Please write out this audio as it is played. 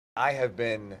I have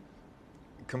been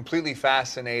completely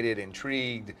fascinated,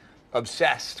 intrigued,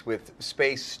 obsessed with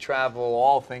space travel,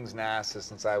 all things NASA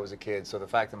since I was a kid. So the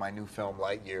fact that my new film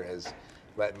Lightyear has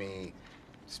let me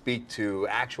speak to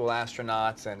actual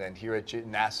astronauts and here at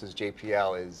NASA's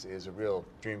JPL is a real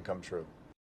dream come true.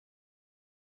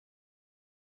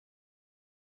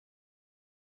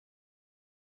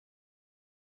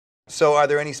 So are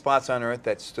there any spots on Earth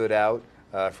that stood out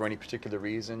for any particular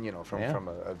reason, you know, from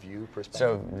a view perspective?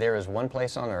 So there is one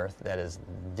place on Earth that is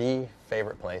the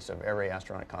favorite place of every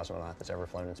astronaut cosmonaut that's ever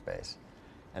flown in space,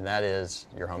 and that is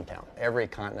your hometown. Every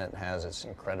continent has its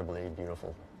incredibly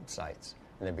beautiful sites,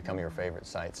 and they become your favorite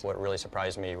sites. What really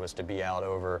surprised me was to be out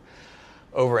over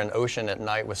an ocean at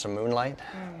night with some moonlight,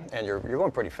 and you're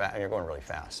going pretty fast, and you're going really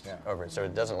fast over it, so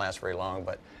it doesn't last very long,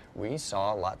 but we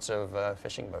saw lots of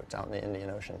fishing boats out in the Indian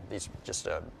Ocean. These just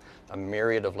a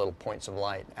myriad of little points of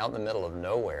light out in the middle of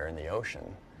nowhere in the ocean.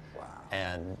 Wow.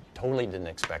 And totally didn't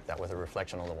expect that with a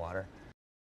reflection on the water.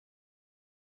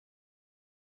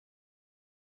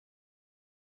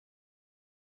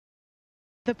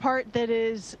 The part that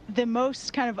is the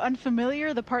most kind of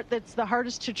unfamiliar, the part that's the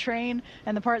hardest to train,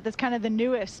 and the part that's kind of the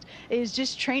newest is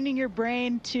just training your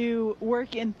brain to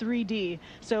work in 3D.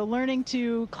 So learning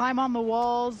to climb on the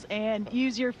walls and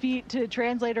use your feet to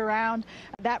translate around.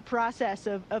 That process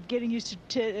of getting used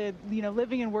to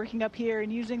living and working up here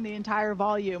and using the entire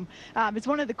volume. It's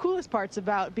one of the coolest parts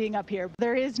about being up here.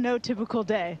 There is no typical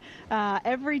day.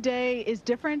 Every day is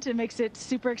different. It makes it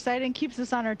super exciting, keeps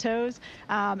us on our toes,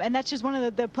 and that's just one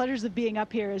of the pleasures of being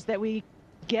up here, is that we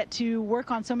get to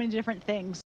work on so many different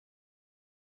things.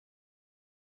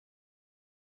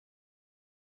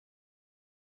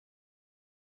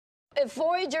 If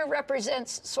Voyager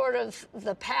represents sort of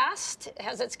the past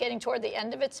as it's getting toward the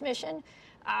end of its mission,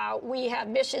 we have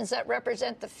missions that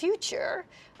represent the future.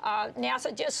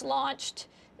 NASA just launched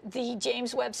the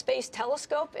James Webb Space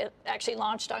Telescope. It actually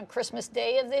launched on Christmas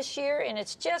Day of this year, and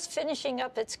it's just finishing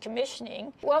up its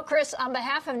commissioning. Well, Chris, on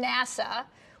behalf of NASA,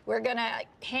 we're going to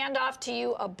hand off to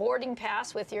you a boarding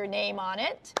pass with your name on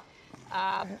it.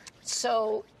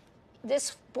 So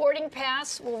this boarding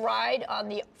pass will ride on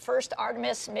the first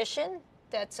Artemis mission.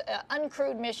 That's an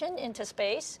uncrewed mission into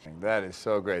space. That is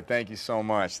so great. Thank you so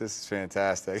much. This is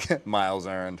fantastic. Miles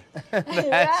earned. That's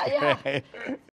Yeah. great.